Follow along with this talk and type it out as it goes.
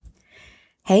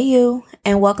Hey you,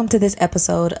 and welcome to this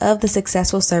episode of the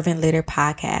Successful Servant Leader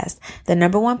podcast, the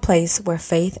number one place where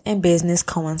faith and business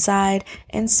coincide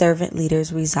and servant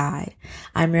leaders reside.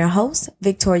 I'm your host,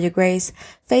 Victoria Grace,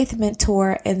 faith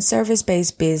mentor and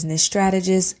service-based business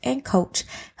strategist and coach,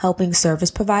 helping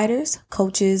service providers,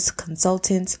 coaches,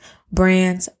 consultants,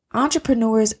 brands,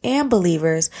 entrepreneurs, and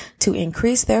believers to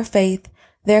increase their faith,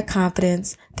 their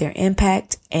confidence, their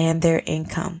impact, and their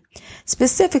income.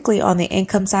 Specifically on the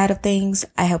income side of things,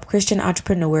 I help Christian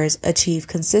entrepreneurs achieve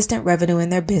consistent revenue in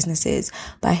their businesses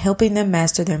by helping them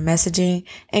master their messaging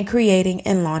and creating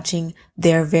and launching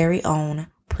their very own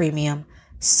premium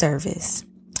service.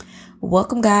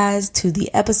 Welcome guys to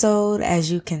the episode.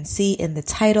 As you can see in the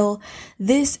title,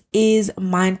 this is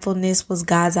Mindfulness Was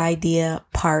God's Idea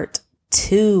Part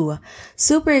 2.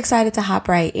 Super excited to hop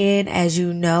right in. As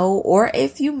you know, or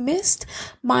if you missed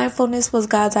Mindfulness Was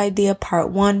God's Idea Part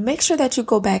 1, make sure that you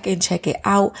go back and check it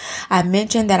out. I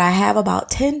mentioned that I have about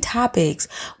 10 topics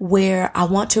where I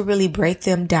want to really break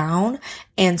them down.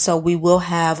 And so we will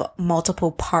have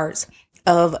multiple parts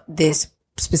of this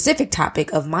specific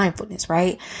topic of mindfulness,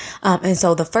 right? And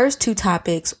so the first two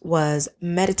topics was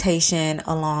meditation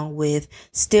along with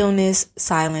stillness,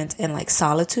 silence, and like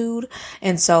solitude.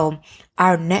 And so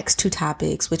our next two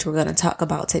topics, which we're going to talk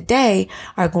about today,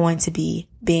 are going to be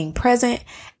being present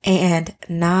and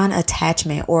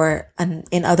non-attachment, or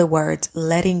in other words,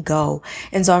 letting go.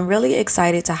 And so I'm really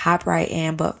excited to hop right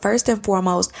in. But first and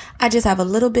foremost, I just have a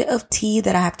little bit of tea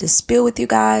that I have to spill with you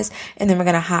guys, and then we're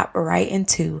going to hop right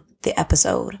into the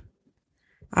episode.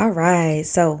 All right.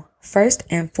 So first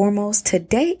and foremost,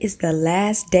 today is the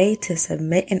last day to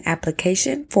submit an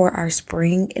application for our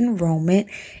spring enrollment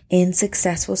in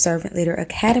Successful Servant Leader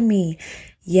Academy.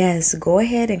 Yes, go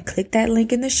ahead and click that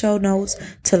link in the show notes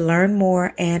to learn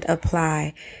more and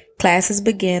apply. Classes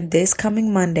begin this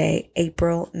coming Monday,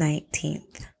 April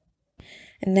 19th.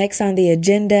 Next on the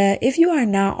agenda, if you are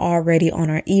not already on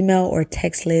our email or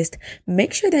text list,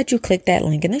 make sure that you click that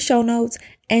link in the show notes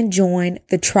and join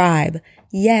the tribe.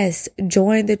 Yes,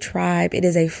 join the tribe. It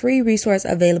is a free resource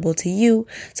available to you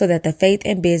so that the faith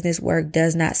and business work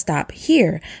does not stop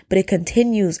here, but it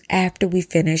continues after we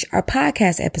finish our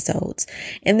podcast episodes.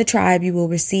 In the tribe, you will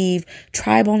receive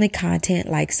tribe-only content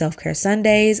like Self-Care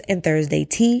Sundays and Thursday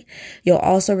Tea. You'll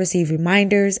also receive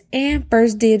reminders and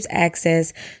first dibs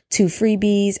access to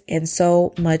freebies and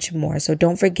so much more. So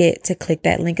don't forget to click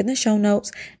that link in the show notes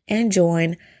and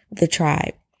join the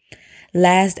tribe.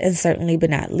 Last and certainly but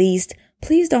not least,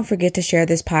 please don't forget to share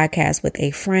this podcast with a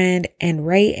friend and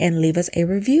rate and leave us a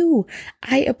review.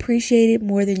 I appreciate it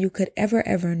more than you could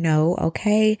ever know,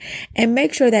 okay? And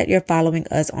make sure that you're following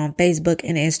us on Facebook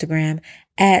and Instagram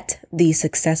at The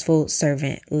Successful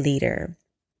Servant Leader.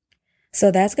 So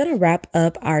that's going to wrap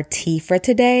up our tea for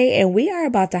today, and we are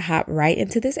about to hop right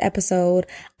into this episode.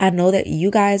 I know that you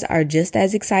guys are just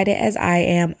as excited as I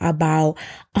am about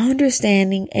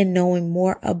understanding and knowing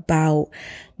more about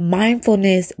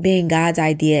mindfulness being God's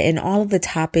idea and all of the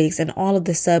topics and all of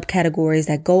the subcategories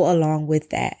that go along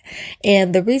with that.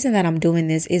 And the reason that I'm doing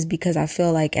this is because I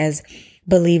feel like as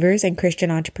believers and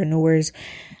Christian entrepreneurs,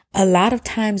 a lot of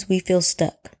times we feel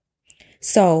stuck.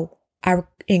 So I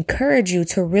encourage you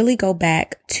to really go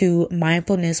back to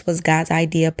Mindfulness Was God's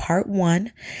Idea Part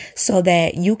 1 so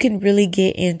that you can really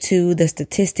get into the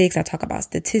statistics. I talk about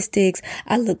statistics.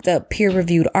 I looked up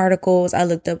peer-reviewed articles. I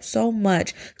looked up so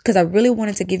much because I really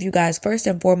wanted to give you guys first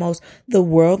and foremost the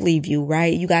worldly view,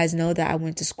 right? You guys know that I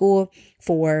went to school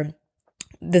for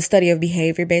the study of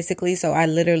behavior, basically. So I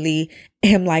literally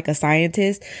am like a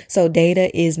scientist. So data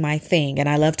is my thing. And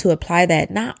I love to apply that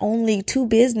not only to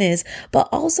business, but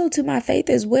also to my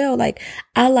faith as well. Like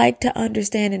I like to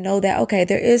understand and know that, okay,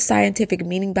 there is scientific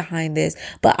meaning behind this.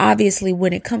 But obviously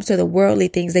when it comes to the worldly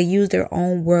things, they use their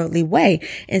own worldly way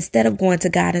instead of going to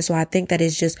God. And so I think that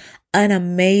is just an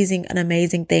amazing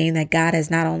thing that God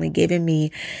has not only given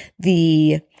me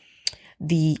the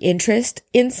interest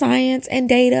in science and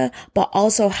data, but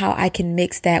also how I can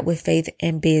mix that with faith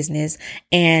and business.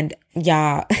 And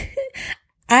y'all,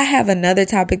 I have another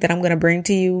topic that I'm going to bring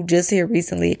to you just here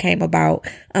recently. It came about,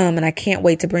 and I can't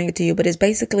wait to bring it to you, but it's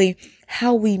basically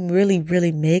how we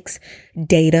really mix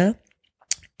data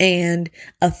and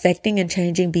affecting and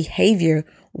changing behavior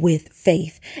with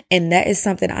faith. And that is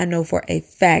something I know for a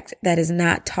fact that is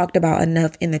not talked about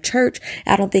enough in the church.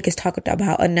 I don't think it's talked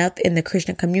about enough in the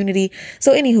Christian community.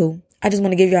 So anywho, I just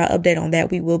want to give you an update on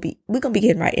that. We're going to be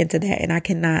getting right into that, and I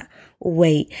cannot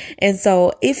wait. And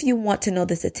so if you want to know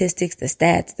the statistics, the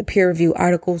stats, the peer review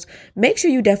articles, make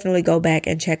sure you definitely go back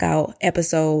and check out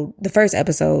the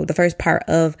first part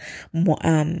of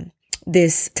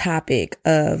this topic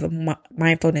of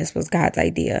mindfulness was God's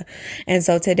idea. And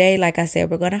so today, like I said,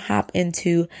 we're going to hop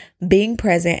into being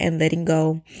present and letting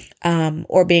go,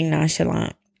 or being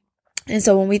nonchalant. And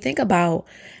so when we think about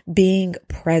being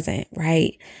present,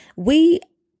 right,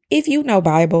 if you know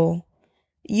Bible,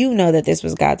 you know that this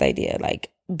was God's idea.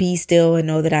 Like, be still and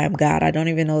know that I am God. I don't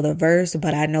even know the verse,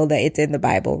 but I know that it's in the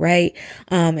Bible, right?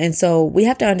 And so we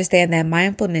have to understand that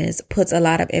mindfulness puts a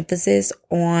lot of emphasis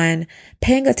on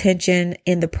paying attention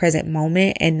in the present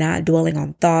moment and not dwelling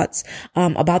on thoughts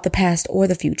about the past or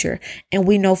the future. And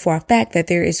we know for a fact that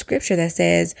there is scripture that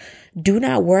says, do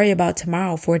not worry about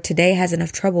tomorrow, for today has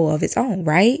enough trouble of its own,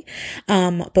 right?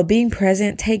 But being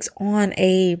present takes on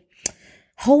a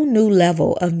whole new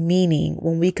level of meaning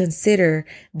when we consider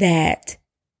that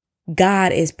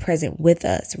God is present with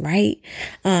us, right?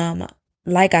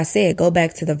 Like I said, go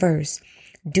back to the verse.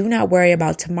 Do not worry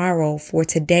about tomorrow, for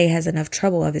today has enough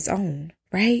trouble of its own,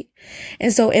 right?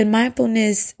 And so in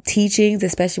mindfulness teachings,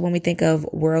 especially when we think of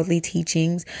worldly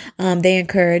teachings, they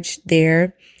encourage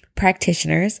their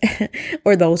practitioners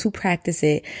or those who practice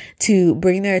it to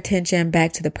bring their attention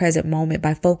back to the present moment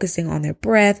by focusing on their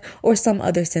breath or some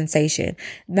other sensation.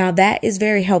 Now that is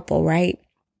very helpful, right?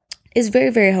 It's very,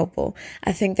 very helpful.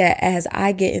 I think that as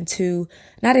I get into,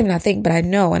 not even I think, but I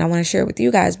know, and I want to share it with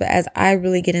you guys, but as I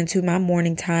really get into my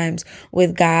morning times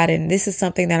with God, and this is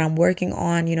something that I'm working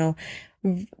on,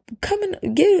 come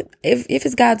and get, if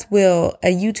it's God's will,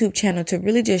 a YouTube channel to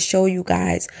really just show you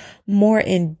guys more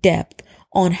in depth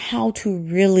on how to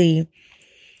really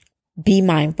be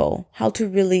mindful, how to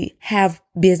really have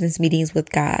business meetings with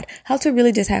God, how to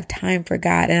really just have time for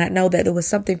God. And I know that there was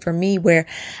something for me where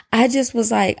I just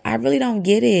was like, I really don't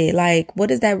get it. Like, what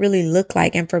does that really look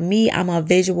like? And for me, I'm a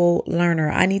visual learner.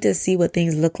 I need to see what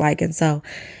things look like. And so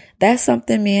that's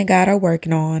something me and God are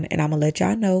working on. And I'm going to let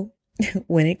y'all know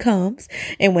when it comes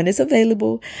and when it's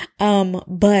available.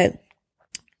 But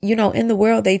in the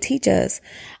world, they teach us,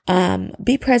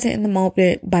 be present in the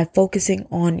moment by focusing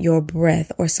on your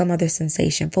breath or some other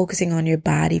sensation, focusing on your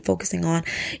body, focusing on,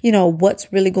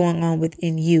 what's really going on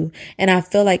within you. And I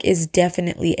feel like it's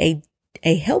definitely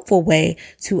a helpful way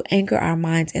to anchor our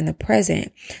minds in the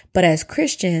present. But as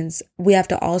Christians, we have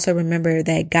to also remember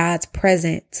that God's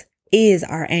presence is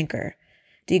our anchor.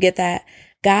 Do you get that?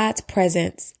 God's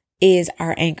presence is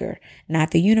our anchor,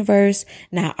 not the universe,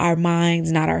 not our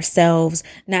minds, not ourselves,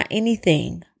 not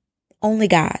anything. Only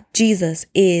God, Jesus,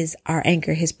 is our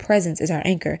anchor. His presence is our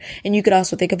anchor. And you could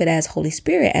also think of it as Holy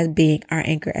Spirit as being our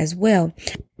anchor as well.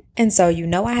 And so,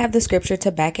 I have the scripture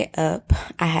to back it up.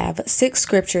 I have 6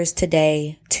 scriptures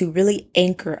today to really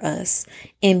anchor us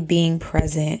in being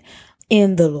present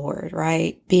in the Lord,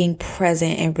 right? Being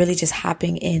present and really just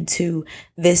hopping into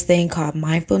this thing called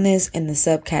mindfulness in the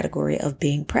subcategory of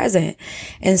being present.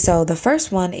 And so the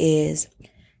first one is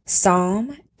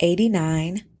Psalm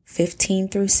 89, 15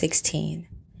 through 16.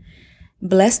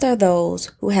 Blessed are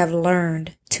those who have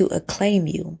learned to acclaim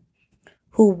you,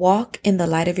 who walk in the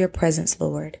light of your presence,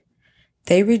 Lord.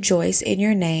 They rejoice in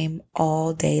your name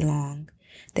all day long.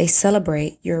 They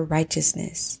celebrate your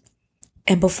righteousness.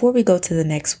 And before we go to the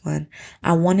next one,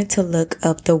 I wanted to look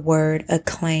up the word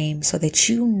acclaim so that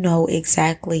you know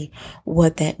exactly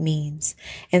what that means.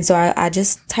 And so I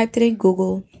just typed it in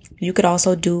Google. You could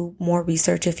also do more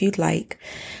research if you'd like.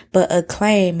 But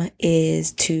acclaim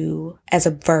is to, as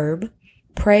a verb,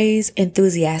 praise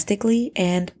enthusiastically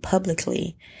and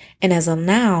publicly. And as a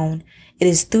noun, it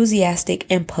is enthusiastic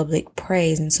and public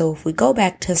praise. And so if we go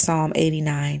back to Psalm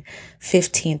 89,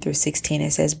 15 through 16, it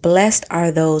says, blessed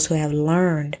are those who have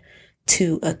learned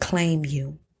to acclaim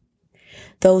you,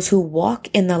 those who walk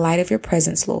in the light of your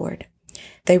presence, Lord.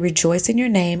 They rejoice in your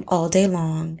name all day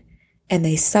long, and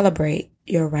they celebrate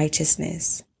your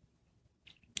righteousness.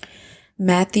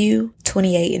 Matthew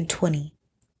 28 and 20.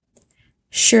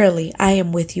 Surely I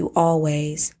am with you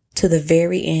always to the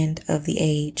very end of the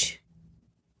age.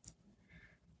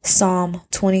 Psalm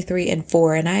 23 and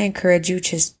 4. And I encourage you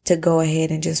just to go ahead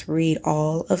and just read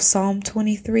all of Psalm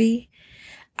 23.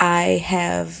 I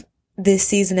have this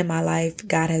season in my life,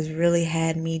 God has really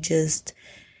had me just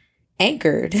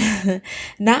anchored,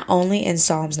 not only in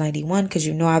Psalms 91, because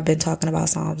I've been talking about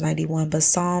Psalms 91, but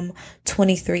Psalm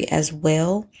 23 as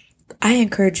well. I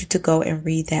encourage you to go and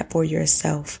read that for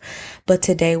yourself. But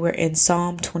today we're in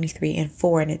Psalm 23 and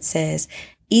 4, and it says,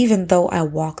 even though I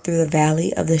walk through the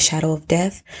valley of the shadow of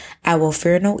death, I will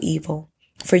fear no evil,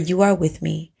 for you are with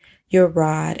me. Your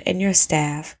rod and your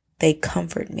staff, they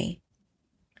comfort me.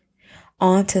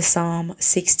 On to Psalm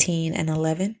 16 and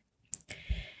 11.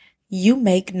 You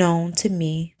make known to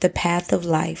me the path of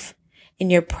life. In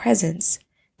your presence,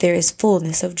 there is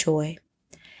fullness of joy.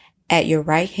 At your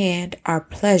right hand are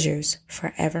pleasures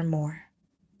forevermore.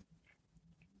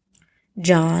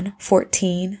 John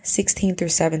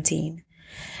 14:16-17.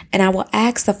 And I will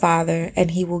ask the Father,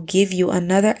 and he will give you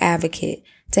another advocate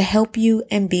to help you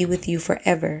and be with you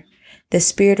forever, the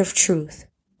Spirit of truth,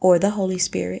 or the Holy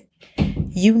Spirit.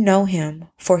 You know him,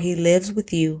 for he lives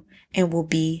with you and will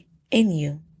be in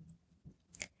you.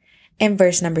 And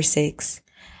verse number 6,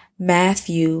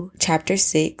 Matthew chapter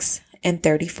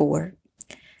 6:34.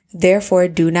 Therefore,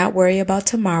 do not worry about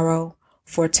tomorrow,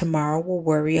 for tomorrow will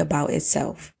worry about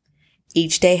itself.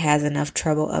 Each day has enough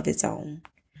trouble of its own.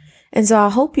 And so I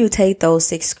hope you take those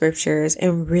 6 scriptures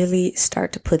and really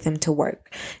start to put them to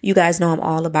work. You guys know I'm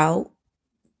all about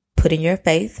putting your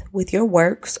faith with your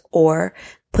works, or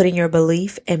putting your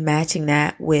belief and matching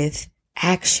that with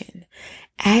action.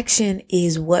 Action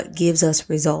is what gives us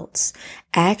results.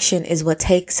 Action is what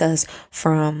takes us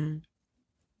from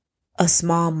a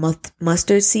small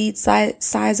mustard seed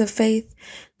size of faith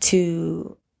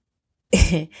to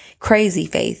crazy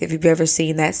faith. If you've ever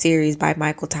seen that series by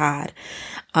Michael Todd,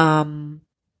 I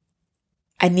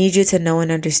need you to know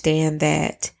and understand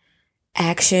that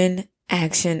action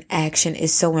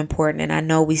is so important. And I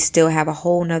know we still have a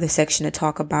whole nother section to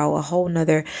talk about, a whole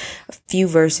nother few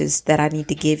verses that I need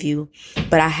to give you,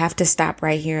 but I have to stop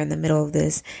right here in the middle of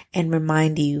this and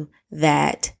remind you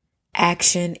that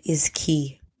action is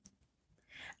key.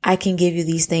 I can give you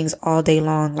these things all day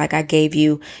long. Like I gave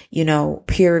you,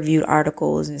 peer-reviewed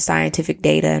articles and scientific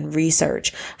data and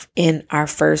research in our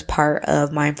first part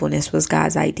of Mindfulness Was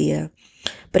God's Idea.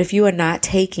 But if you are not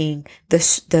taking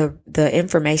the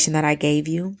information that I gave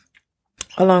you,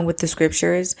 along with the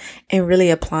scriptures, and really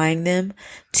applying them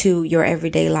to your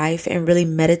everyday life and really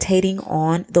meditating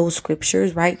on those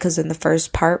scriptures, right? Because in the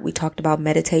first part, we talked about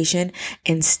meditation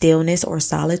and stillness or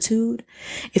solitude.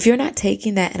 If you're not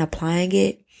taking that and applying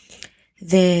it,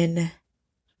 then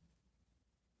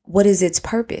what is its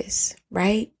purpose,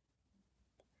 right?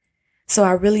 So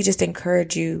I really just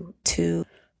encourage you to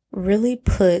really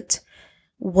put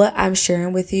what I'm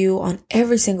sharing with you on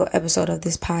every single episode of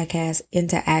this podcast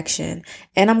into action.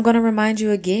 And I'm going to remind you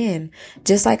again,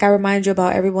 just like I remind you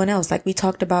about everyone else, like we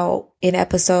talked about in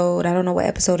episode, I don't know what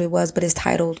episode it was, but it's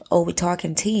titled, Oh, We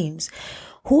Talking Teams.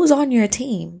 Who's on your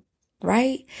team?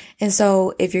 Right? And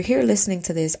so if you're here listening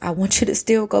to this, I want you to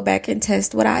still go back and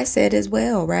test what I said as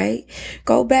well, right?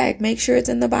 Go back, make sure it's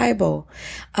in the Bible.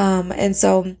 And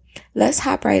so let's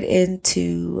hop right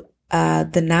into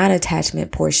the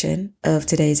non-attachment portion of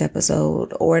today's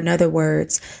episode, or in other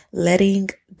words, letting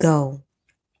go.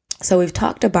 So we've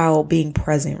talked about being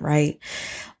present, right?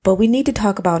 But we need to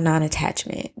talk about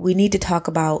non-attachment. We need to talk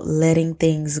about letting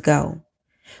things go.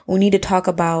 We need to talk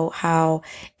about how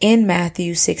in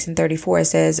Matthew 6:34, it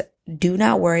says, do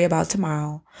not worry about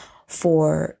tomorrow,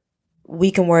 for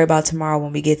we can worry about tomorrow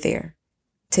when we get there.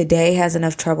 Today has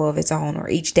enough trouble of its own, or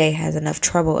each day has enough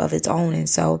trouble of its own. And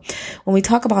so when we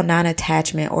talk about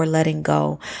non-attachment or letting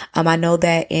go, I know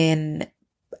that in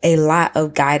a lot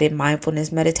of guided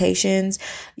mindfulness meditations,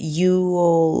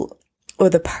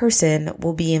 the person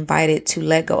will be invited to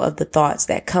let go of the thoughts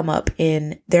that come up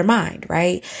in their mind,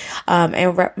 right?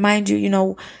 And remind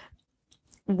you,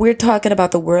 we're talking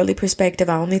about the worldly perspective.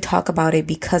 I only talk about it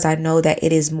because I know that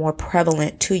it is more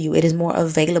prevalent to you. It is more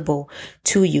available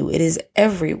to you. It is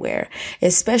everywhere,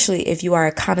 especially if you are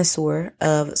a connoisseur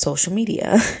of social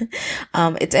media.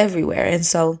 It's everywhere. And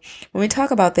so when we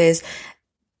talk about this,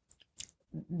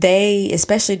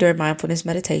 especially during mindfulness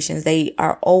meditations, they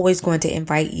are always going to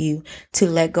invite you to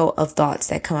let go of thoughts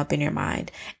that come up in your mind.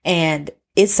 And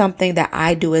it's something that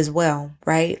I do as well,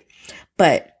 right?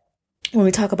 But when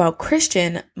we talk about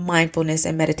Christian mindfulness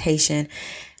and meditation,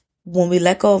 when we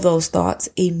let go of those thoughts,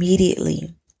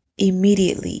 immediately,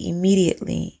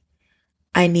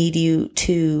 I need you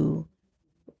to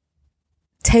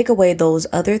take away those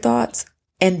other thoughts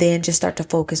and then just start to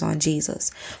focus on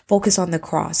Jesus, focus on the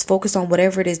cross, focus on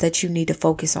whatever it is that you need to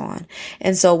focus on.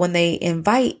 And so when they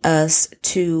invite us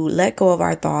to let go of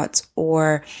our thoughts,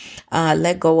 or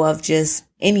let go of just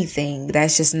anything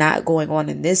that's just not going on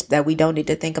in this, that we don't need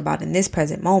to think about in this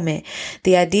present moment,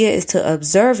 the idea is to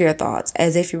observe your thoughts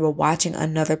as if you were watching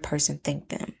another person think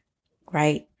them,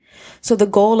 right? So the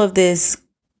goal of this,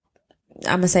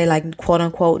 I'm going to say, like, quote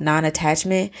unquote,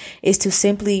 non-attachment, is to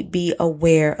simply be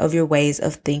aware of your ways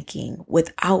of thinking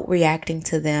without reacting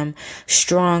to them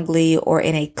strongly or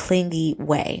in a clingy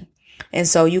way. And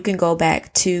so you can go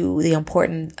back to the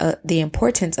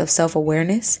importance of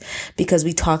self-awareness, because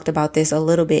we talked about this a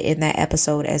little bit in that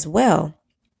episode as well.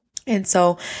 And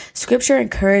so scripture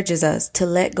encourages us to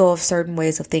let go of certain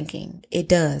ways of thinking. It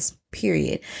does,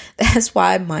 period. That's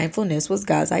why mindfulness was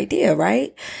God's idea,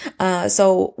 right?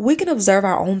 So we can observe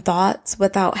our own thoughts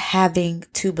without having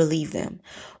to believe them,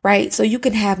 right? So you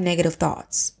can have negative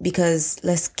thoughts because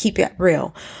let's keep it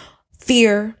real.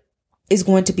 Fear is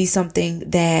going to be something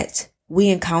that we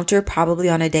encounter probably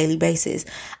on a daily basis.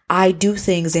 I do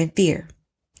things in fear.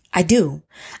 I do.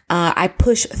 I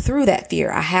push through that fear.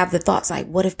 I have the thoughts like,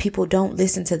 what if people don't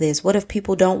listen to this? What if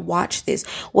people don't watch this?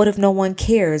 What if no one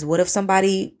cares? What if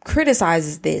somebody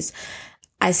criticizes this?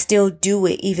 I still do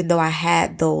it even though I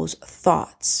had those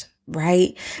thoughts,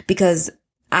 right? Because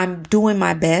I'm doing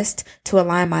my best to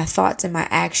align my thoughts and my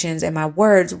actions and my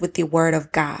words with the word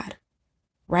of God,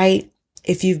 right?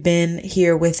 If you've been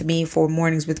here with me for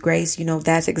Mornings with Grace, you know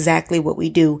that's exactly what we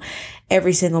do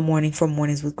every single morning for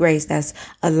Mornings with Grace. That's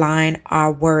align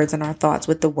our words and our thoughts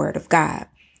with the word of God,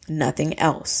 nothing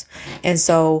else. And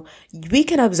so we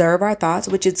can observe our thoughts,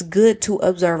 which it's good to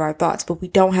observe our thoughts, but we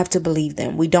don't have to believe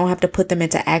them. We don't have to put them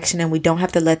into action, and we don't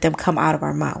have to let them come out of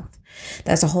our mouth.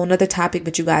 That's a whole nother topic,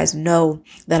 but you guys know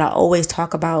that I always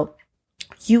talk about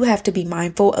you have to be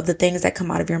mindful of the things that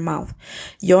come out of your mouth.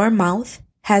 Your mouth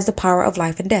has the power of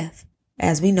life and death.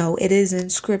 As we know, it is in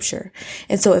scripture.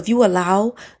 And so if you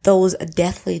allow those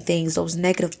deathly things, those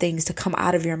negative things to come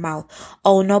out of your mouth,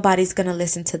 oh, nobody's going to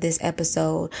listen to this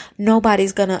episode.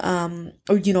 Nobody's going to,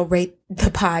 rate the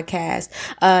podcast.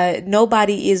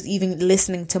 Nobody is even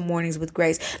listening to Mornings with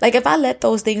Grace. Like if I let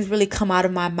those things really come out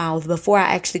of my mouth before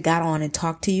I actually got on and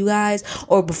talked to you guys,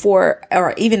 or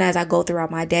even as I go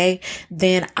throughout my day,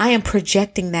 then I am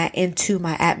projecting that into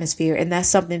my atmosphere. And that's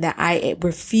something that I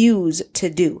refuse to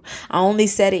do. I only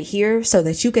said it here so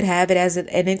that you could have it as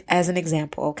an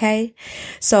example. Okay.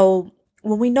 So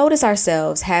when we notice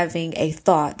ourselves having a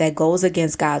thought that goes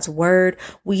against God's word,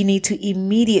 we need to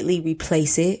immediately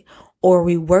replace it or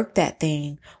rework that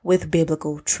thing with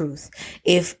biblical truth.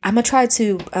 If I'm going to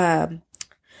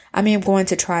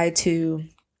try to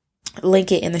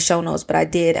link it in the show notes, but I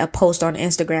did a post on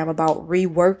Instagram about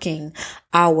reworking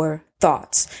our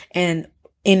thoughts. And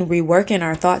in reworking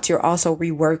our thoughts, you're also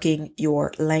reworking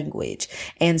your language.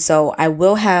 And so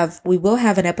we will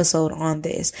have an episode on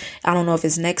this. I don't know if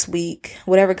it's next week,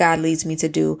 whatever God leads me to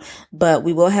do, but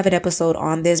we will have an episode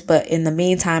on this. But in the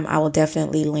meantime, I will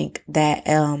definitely link that,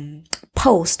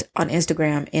 post on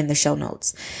Instagram in the show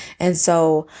notes. And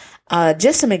so,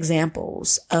 just some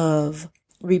examples of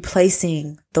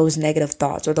replacing those negative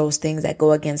thoughts or those things that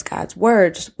go against God's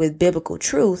words with biblical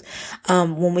truth.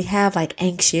 When we have like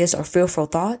anxious or fearful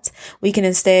thoughts, we can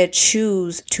instead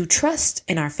choose to trust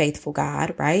in our faithful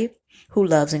God, right? Who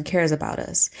loves and cares about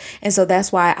us. And so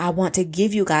that's why I want to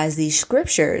give you guys these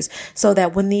scriptures so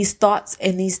that when these thoughts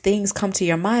and these things come to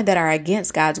your mind that are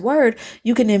against God's word,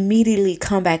 you can immediately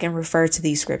come back and refer to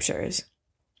these scriptures.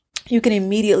 You can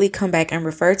immediately come back and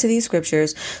refer to these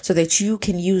scriptures so that you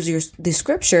can use the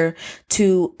scripture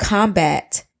to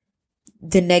combat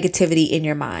the negativity in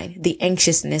your mind, the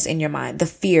anxiousness in your mind, the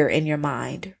fear in your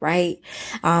mind, right?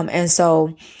 And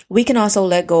so we can also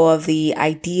let go of the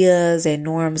ideas and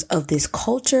norms of this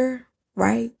culture,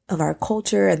 right? Of our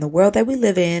culture and the world that we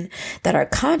live in that are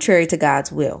contrary to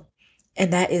God's will.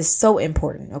 And that is so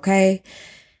important, okay?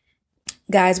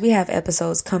 Guys, we have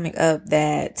episodes coming up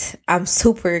that I'm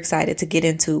super excited to get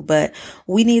into, but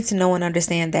we need to know and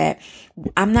understand that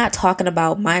I'm not talking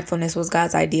about mindfulness was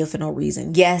God's idea for no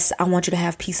reason. Yes, I want you to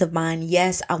have peace of mind.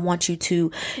 Yes, I want you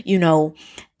to,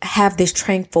 have this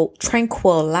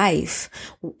tranquil life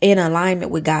in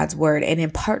alignment with God's word and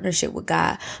in partnership with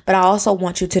God. But I also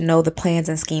want you to know the plans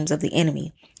and schemes of the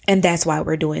enemy. And that's why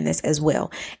we're doing this as well.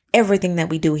 Everything that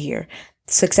we do here.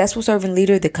 Successful Servant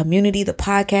Leader, the community, the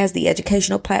podcast, the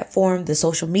educational platform, the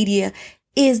social media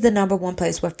is the number one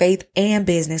place where faith and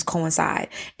business coincide.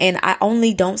 And I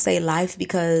only don't say life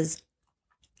because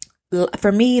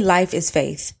for me, life is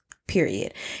faith,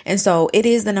 period. And so it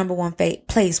is the number one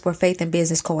place where faith and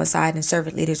business coincide and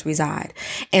servant leaders reside.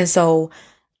 And so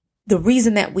the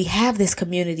reason that we have this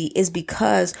community is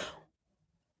because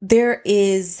there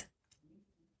is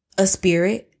a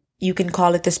spirit. You can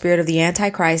call it the spirit of the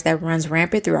Antichrist that runs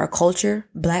rampant through our culture,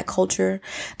 Black culture,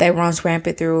 that runs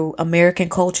rampant through American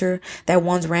culture, that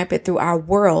runs rampant through our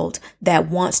world that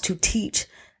wants to teach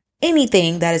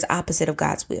anything that is opposite of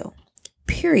God's will,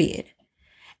 period.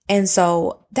 And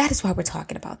so that is why we're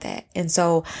talking about that. And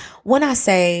so when I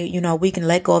say, we can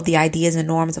let go of the ideas and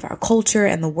norms of our culture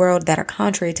and the world that are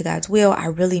contrary to God's will, I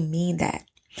really mean that.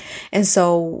 And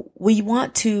so we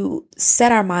want to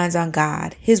set our minds on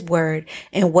God, his word,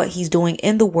 and what he's doing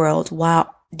in the world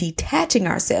while detaching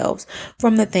ourselves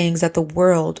from the things that the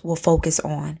world will focus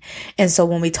on. And so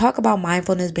when we talk about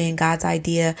mindfulness being God's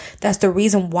idea, that's the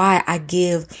reason why I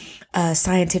give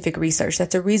scientific research.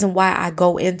 That's the reason why I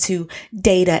go into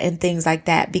data and things like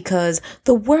that, because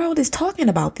the world is talking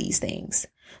about these things.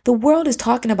 The world is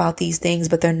talking about these things,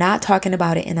 but they're not talking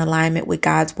about it in alignment with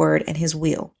God's word and his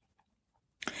will.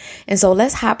 And so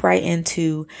let's hop right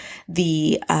into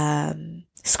the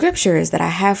scriptures that I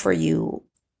have for you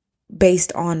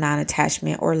based on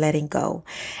non-attachment or letting go.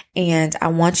 And I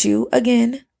want you,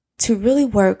 again, to really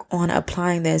work on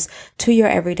applying this to your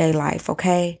everyday life,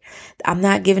 okay? I'm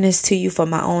not giving this to you for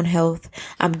my own health.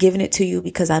 I'm giving it to you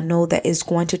because I know that it's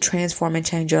going to transform and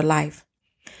change your life.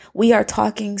 We are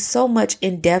talking so much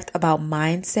in depth about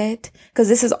mindset, because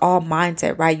this is all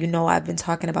mindset, right? You know, I've been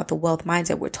talking about the wealth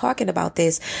mindset. We're talking about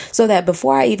this so that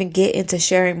before I even get into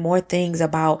sharing more things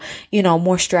about,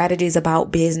 more strategies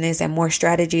about business and more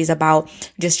strategies about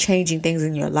just changing things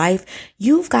in your life,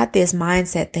 you've got this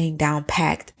mindset thing down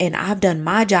packed. And I've done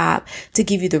my job to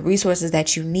give you the resources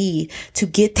that you need to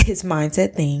get this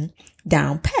mindset thing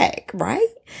down packed, right?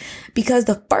 Because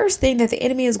the first thing that the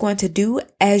enemy is going to do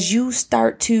as you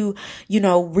start to,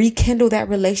 rekindle that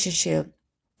relationship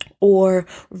or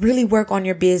really work on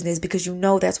your business, because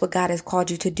that's what God has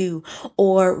called you to do,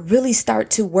 or really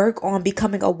start to work on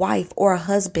becoming a wife or a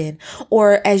husband,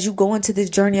 or as you go into this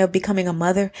journey of becoming a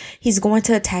mother, he's going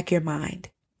to attack your mind.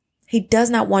 He does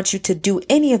not want you to do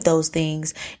any of those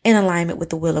things in alignment with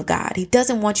the will of God. He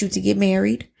doesn't want you to get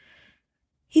married.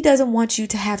 He doesn't want you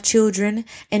to have children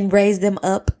and raise them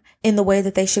up in the way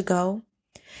that they should go.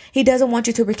 He doesn't want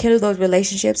you to rekindle those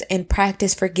relationships and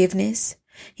practice forgiveness.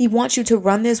 He wants you to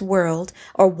run this world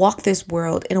or walk this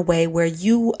world in a way where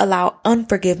you allow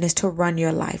unforgiveness to run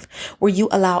your life, where you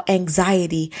allow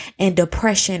anxiety and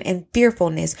depression and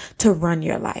fearfulness to run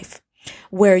your life,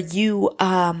 where you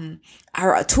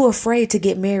are too afraid to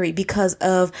get married because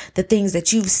of the things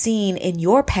that you've seen in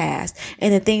your past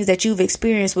and the things that you've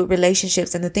experienced with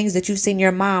relationships and the things that you've seen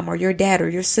your mom or your dad or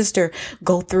your sister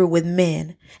go through with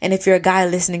men. And if you're a guy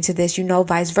listening to this,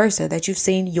 vice versa, that you've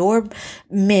seen your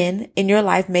men in your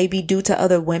life maybe due to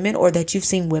other women, or that you've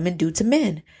seen women due to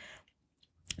men.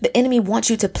 The enemy wants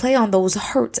you to play on those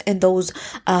hurts and those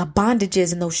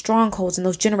bondages and those strongholds and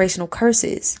those generational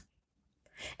curses.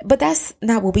 But that's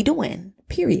not what we're doing,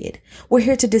 period. We're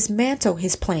here to dismantle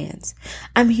his plans.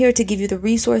 I'm here to give you the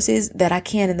resources that I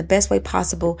can in the best way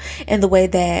possible, in the way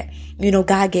that,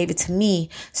 God gave it to me,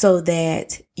 so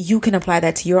that you can apply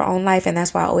that to your own life. And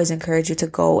that's why I always encourage you to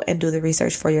go and do the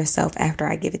research for yourself after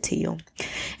I give it to you.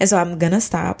 And so I'm going to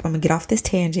stop. I'm going to get off this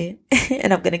tangent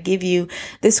and I'm going to give you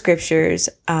the scriptures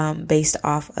based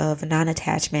off of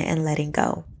non-attachment and letting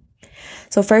go.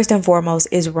 So first and foremost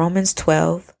is Romans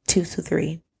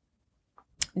 12:2-3.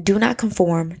 Do not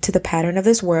conform to the pattern of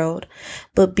this world,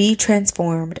 but be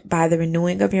transformed by the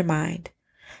renewing of your mind.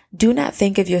 Do not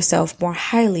think of yourself more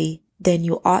highly than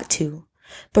you ought to,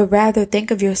 but rather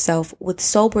think of yourself with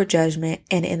sober judgment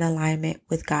and in alignment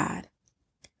with God.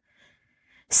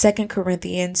 2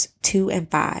 Corinthians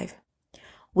 2:5.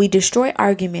 We destroy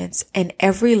arguments and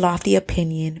every lofty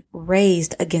opinion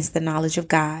raised against the knowledge of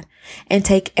God, and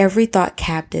take every thought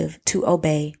captive to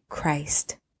obey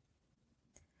Christ.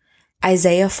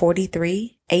 Isaiah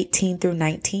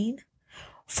 43:18-19.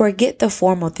 Forget the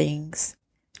former things.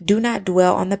 Do not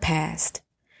dwell on the past.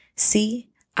 See,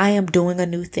 I am doing a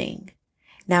new thing.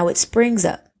 Now it springs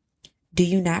up. Do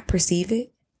you not perceive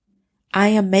it? I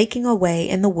am making a way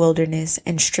in the wilderness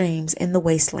and streams in the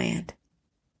wasteland.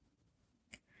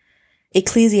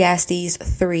 Ecclesiastes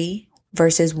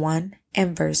 3:1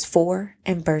 and verse 4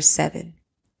 and verse 7.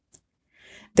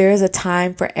 There is a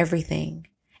time for everything,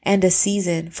 and a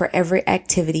season for every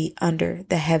activity under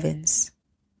the heavens.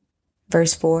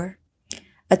 Verse 4,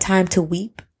 a time to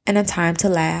weep and a time to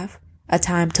laugh, a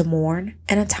time to mourn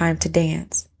and a time to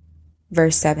dance.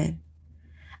 Verse 7,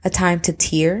 a time to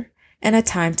tear and a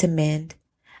time to mend,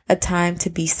 a time to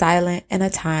be silent and a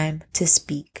time to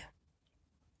speak.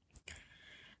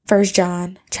 1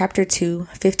 John chapter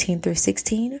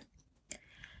 2:15-16.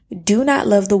 Do not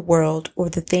love the world or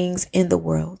the things in the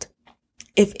world.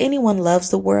 If anyone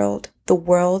loves the world, the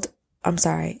love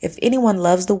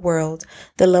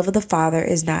of the Father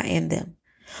is not in them.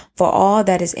 For all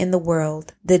that is in the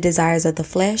world, the desires of the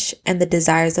flesh and the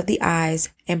desires of the eyes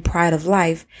and pride of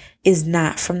life, is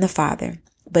not from the Father,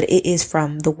 but it is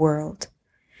from the world.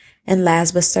 And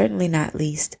last but certainly not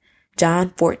least, John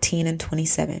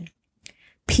 14:27.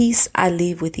 Peace I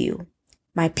leave with you.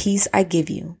 My peace I give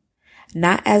you.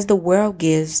 Not as the world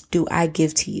gives do I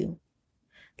give to you.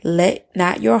 Let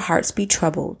not your hearts be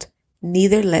troubled,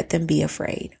 neither let them be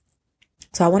afraid.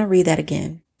 So I want to read that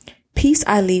again. Peace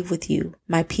I leave with you.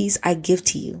 My peace I give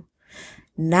to you.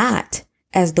 Not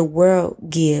as the world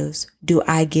gives, do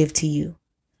I give to you.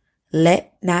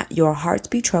 Let not your hearts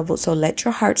be troubled. So let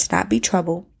your hearts not be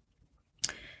troubled.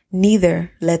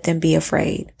 Neither let them be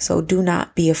afraid. So do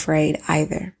not be afraid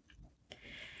either.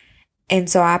 And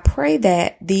so I pray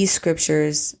that these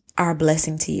scriptures are a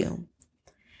blessing to you.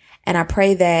 And I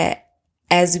pray that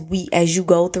as you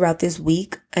go throughout this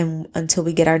week and until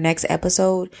we get our next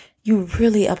episode, you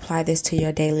really apply this to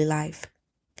your daily life.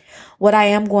 What I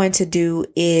am going to do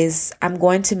is I'm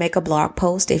going to make a blog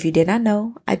post. If you did not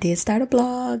know, I did start a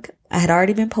blog. I had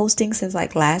already been posting since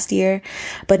like last year,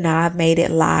 but now I've made it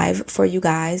live for you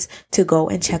guys to go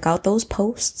and check out those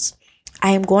posts.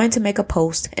 I am going to make a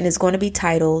post and it's going to be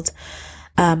titled,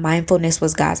 Mindfulness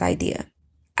Was God's Idea.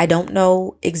 I don't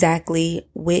know exactly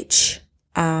which,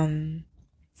 one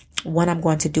I'm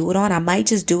going to do it on. I might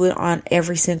just do it on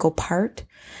every single part.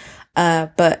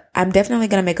 But I'm definitely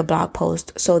going to make a blog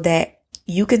post so that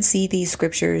you can see these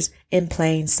scriptures in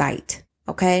plain sight.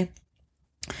 Okay.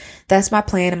 That's my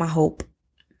plan and my hope.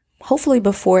 Hopefully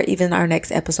before even our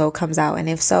next episode comes out. And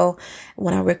if so,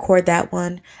 when I record that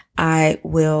one, I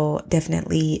will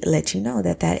definitely let you know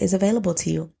that that is available to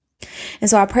you. And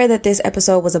so I pray that this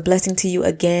episode was a blessing to you.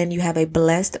 Again, you have a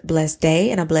blessed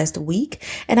day and a blessed week.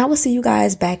 And I will see you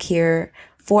guys back here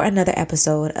for another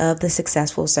episode of the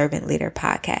Successful Servant Leader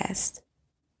Podcast.